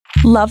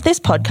Love this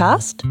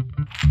podcast?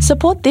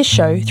 Support this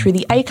show through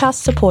the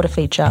Acast supporter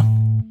feature.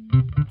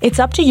 It's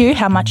up to you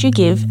how much you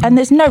give, and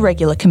there's no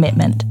regular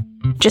commitment.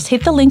 Just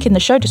hit the link in the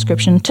show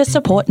description to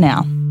support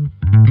now.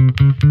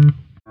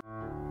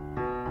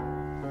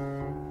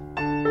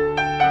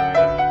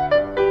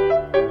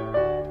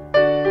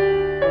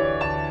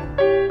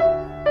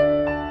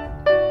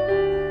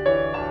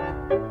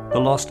 The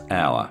Lost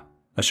Hour,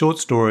 a short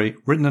story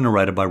written and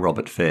narrated by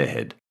Robert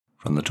Fairhead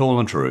from the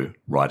Tall and True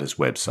writers'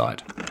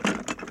 website.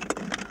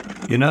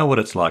 You know what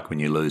it's like when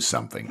you lose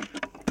something.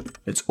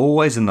 It's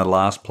always in the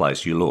last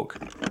place you look.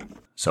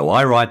 So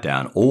I write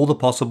down all the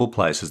possible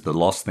places the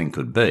lost thing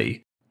could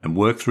be and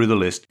work through the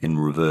list in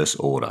reverse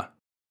order.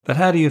 But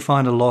how do you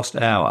find a lost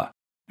hour?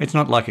 It's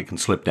not like it can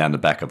slip down the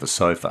back of a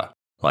sofa,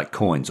 like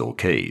coins or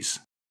keys.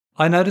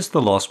 I noticed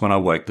the loss when I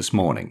woke this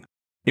morning.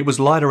 It was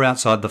lighter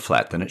outside the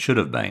flat than it should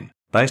have been,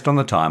 based on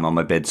the time on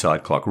my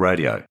bedside clock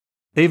radio.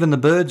 Even the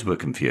birds were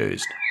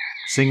confused,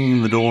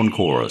 singing the dawn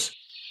chorus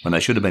when they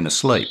should have been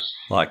asleep,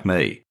 like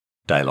me.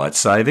 Daylight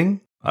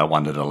saving? I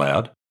wondered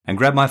aloud, and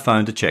grabbed my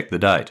phone to check the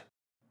date.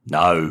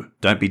 No,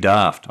 don't be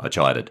daft, I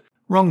chided.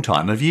 Wrong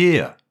time of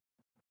year.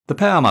 The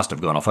power must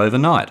have gone off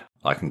overnight,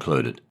 I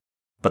concluded.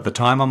 But the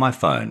time on my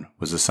phone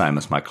was the same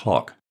as my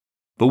clock.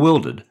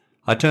 Bewildered,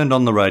 I turned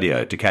on the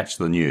radio to catch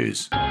the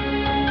news.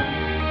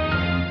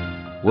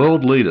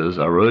 World leaders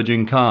are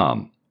urging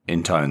calm,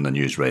 intoned the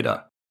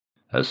newsreader.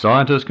 As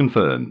scientists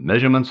confirm,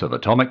 measurements of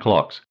atomic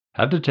clocks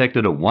have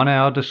detected a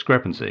 1-hour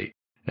discrepancy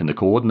in the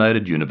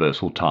Coordinated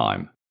Universal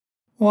Time.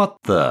 What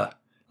the?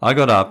 I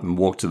got up and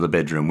walked to the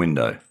bedroom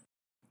window.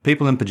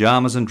 People in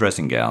pyjamas and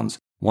dressing gowns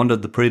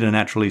wandered the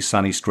preternaturally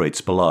sunny streets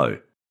below,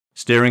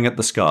 staring at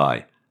the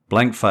sky,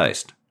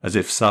 blank-faced, as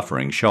if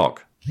suffering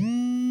shock.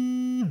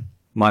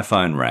 My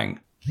phone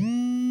rang.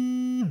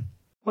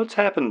 What's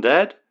happened,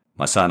 Dad?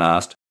 My son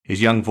asked,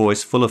 his young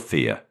voice full of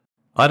fear.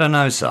 I don't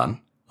know,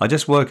 son. I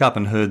just woke up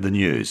and heard the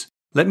news.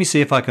 Let me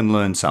see if I can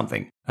learn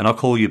something, and I'll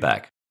call you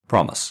back.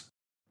 Promise.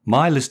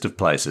 My list of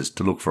places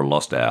to look for a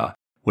lost hour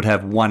would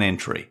have one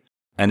entry,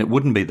 and it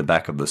wouldn't be the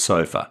back of the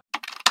sofa.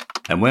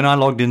 And when I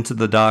logged into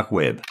the dark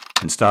web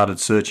and started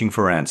searching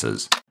for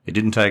answers, it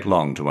didn't take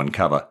long to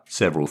uncover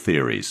several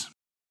theories.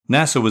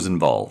 NASA was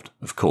involved,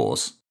 of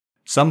course.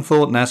 Some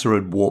thought NASA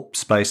had warped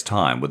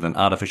space-time with an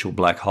artificial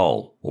black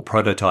hole or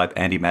prototype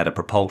antimatter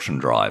propulsion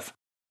drive.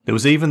 There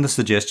was even the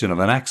suggestion of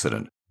an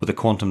accident with a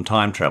quantum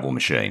time travel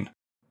machine.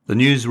 The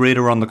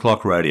newsreader on the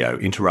clock radio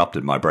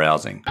interrupted my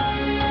browsing.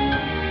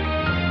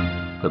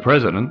 The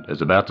President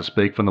is about to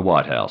speak from the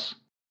White House.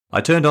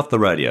 I turned off the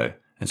radio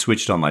and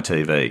switched on my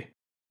TV.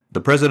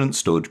 The President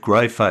stood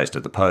grey-faced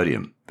at the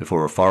podium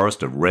before a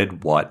forest of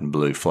red, white and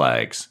blue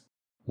flags.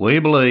 We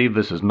believe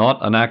this is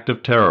not an act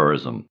of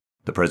terrorism,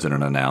 the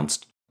President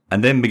announced,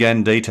 and then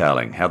began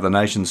detailing how the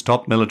nation's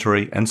top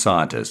military and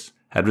scientists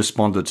had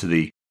responded to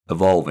the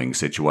evolving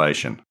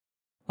situation.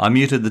 I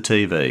muted the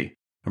TV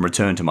and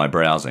returned to my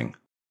browsing.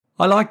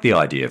 I liked the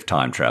idea of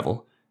time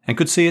travel and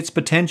could see its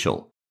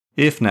potential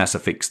if NASA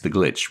fixed the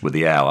glitch with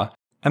the hour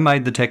and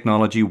made the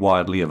technology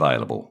widely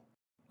available.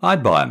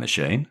 I'd buy a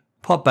machine,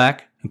 pop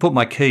back and put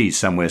my keys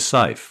somewhere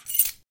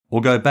safe,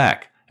 or go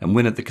back and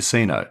win at the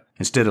casino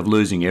instead of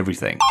losing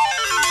everything.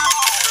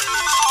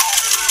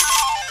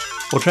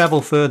 Or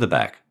travel further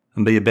back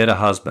and be a better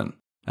husband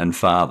and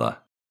father.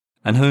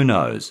 And who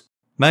knows,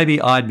 maybe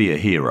I'd be a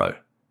hero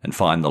and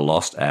find the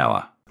lost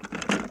hour.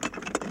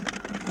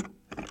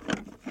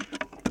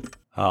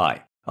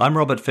 Hi, I'm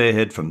Robert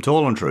Fairhead from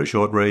Tall and True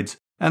Short Reads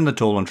and the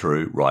Tall and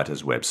True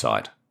writers'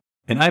 website.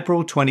 In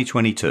April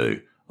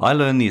 2022, I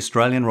learned the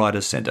Australian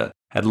Writers' Centre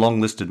had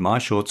longlisted my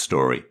short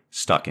story,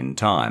 Stuck in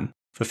Time,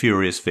 for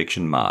Furious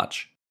Fiction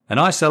March, and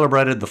I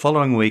celebrated the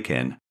following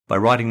weekend by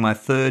writing my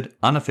third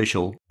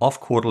unofficial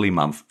off-quarterly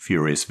month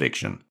Furious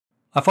Fiction.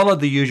 I followed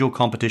the usual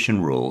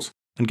competition rules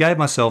and gave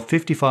myself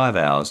 55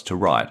 hours to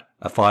write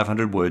a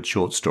 500-word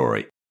short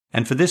story,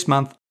 and for this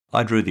month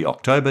I drew the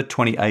October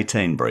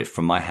 2018 brief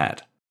from my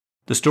hat.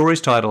 The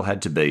story's title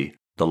had to be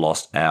The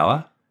Lost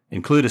Hour,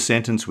 include a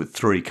sentence with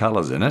 3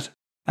 colours in it,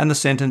 and the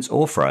sentence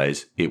or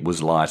phrase, It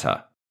was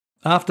lighter.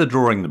 After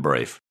drawing the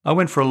brief, I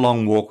went for a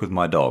long walk with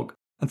my dog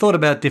and thought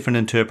about different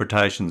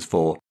interpretations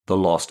for The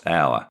Lost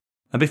Hour.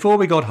 And before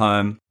we got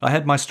home, I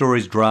had my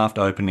story's draft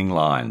opening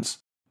lines.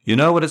 You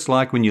know what it's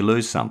like when you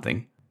lose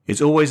something.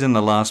 It's always in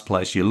the last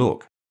place you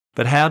look.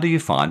 But how do you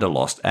find a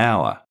lost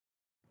hour?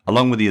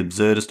 Along with the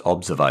absurdist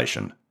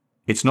observation,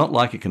 it's not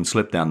like it can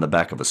slip down the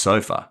back of a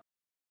sofa.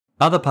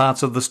 Other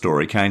parts of the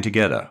story came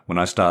together when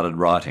I started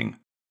writing.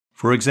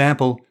 For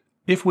example,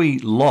 if we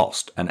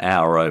lost an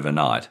hour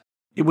overnight,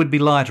 it would be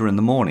lighter in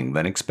the morning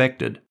than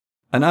expected,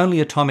 and only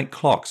atomic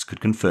clocks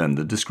could confirm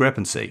the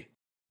discrepancy.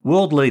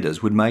 World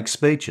leaders would make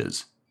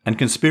speeches, and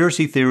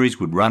conspiracy theories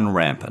would run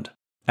rampant,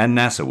 and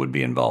NASA would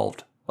be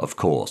involved, of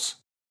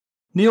course.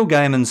 Neil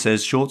Gaiman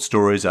says short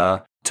stories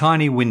are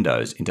tiny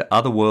windows into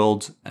other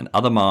worlds and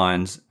other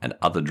minds and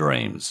other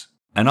dreams,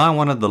 and I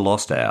wanted The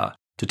Lost Hour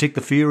to tick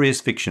the Furious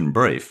Fiction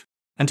brief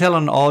and tell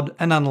an odd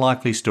and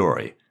unlikely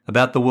story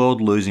about the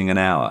world losing an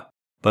hour,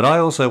 But I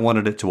also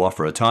wanted it to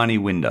offer a tiny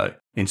window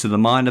into the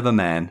mind of a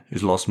man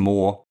who's lost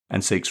more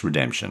and seeks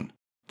redemption.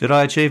 Did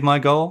I achieve my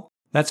goal?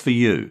 That's for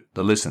you,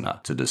 the listener,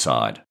 to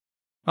decide.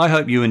 I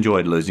hope you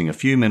enjoyed losing a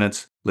few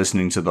minutes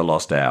listening to The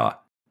Lost Hour.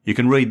 You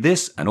can read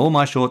this and all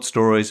my short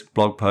stories,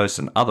 blog posts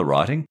and other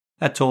writing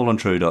at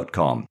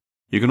tallandtrue.com.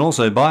 You can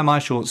also buy my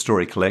short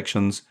story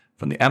collections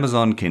from the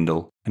Amazon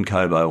Kindle and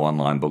Kobo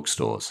online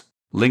bookstores.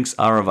 Links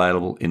are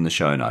available in the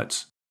show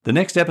notes. The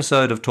next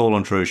episode of Tall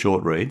and True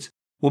Short Reads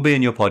will be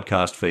in your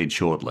podcast feed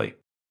shortly.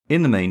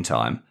 In the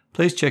meantime,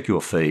 please check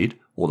your feed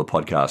or the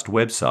podcast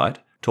website,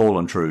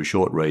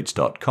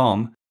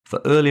 tallandtrueshortreads.com,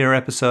 for earlier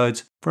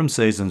episodes from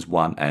seasons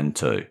 1 and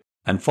 2.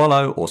 And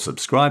follow or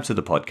subscribe to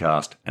the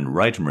podcast and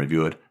rate and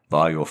review it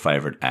via your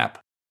favourite app.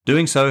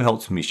 Doing so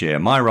helps me share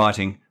my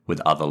writing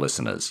with other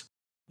listeners.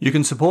 You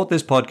can support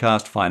this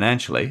podcast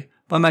financially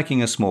by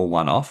making a small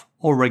one-off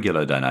or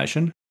regular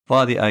donation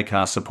via the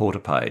Acast supporter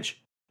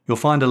page. You'll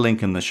find a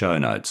link in the show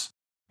notes.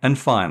 And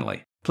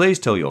finally, please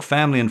tell your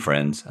family and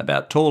friends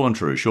about Tall and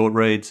True Short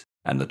Reads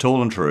and the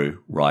Tall and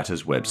True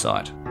Writers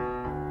website.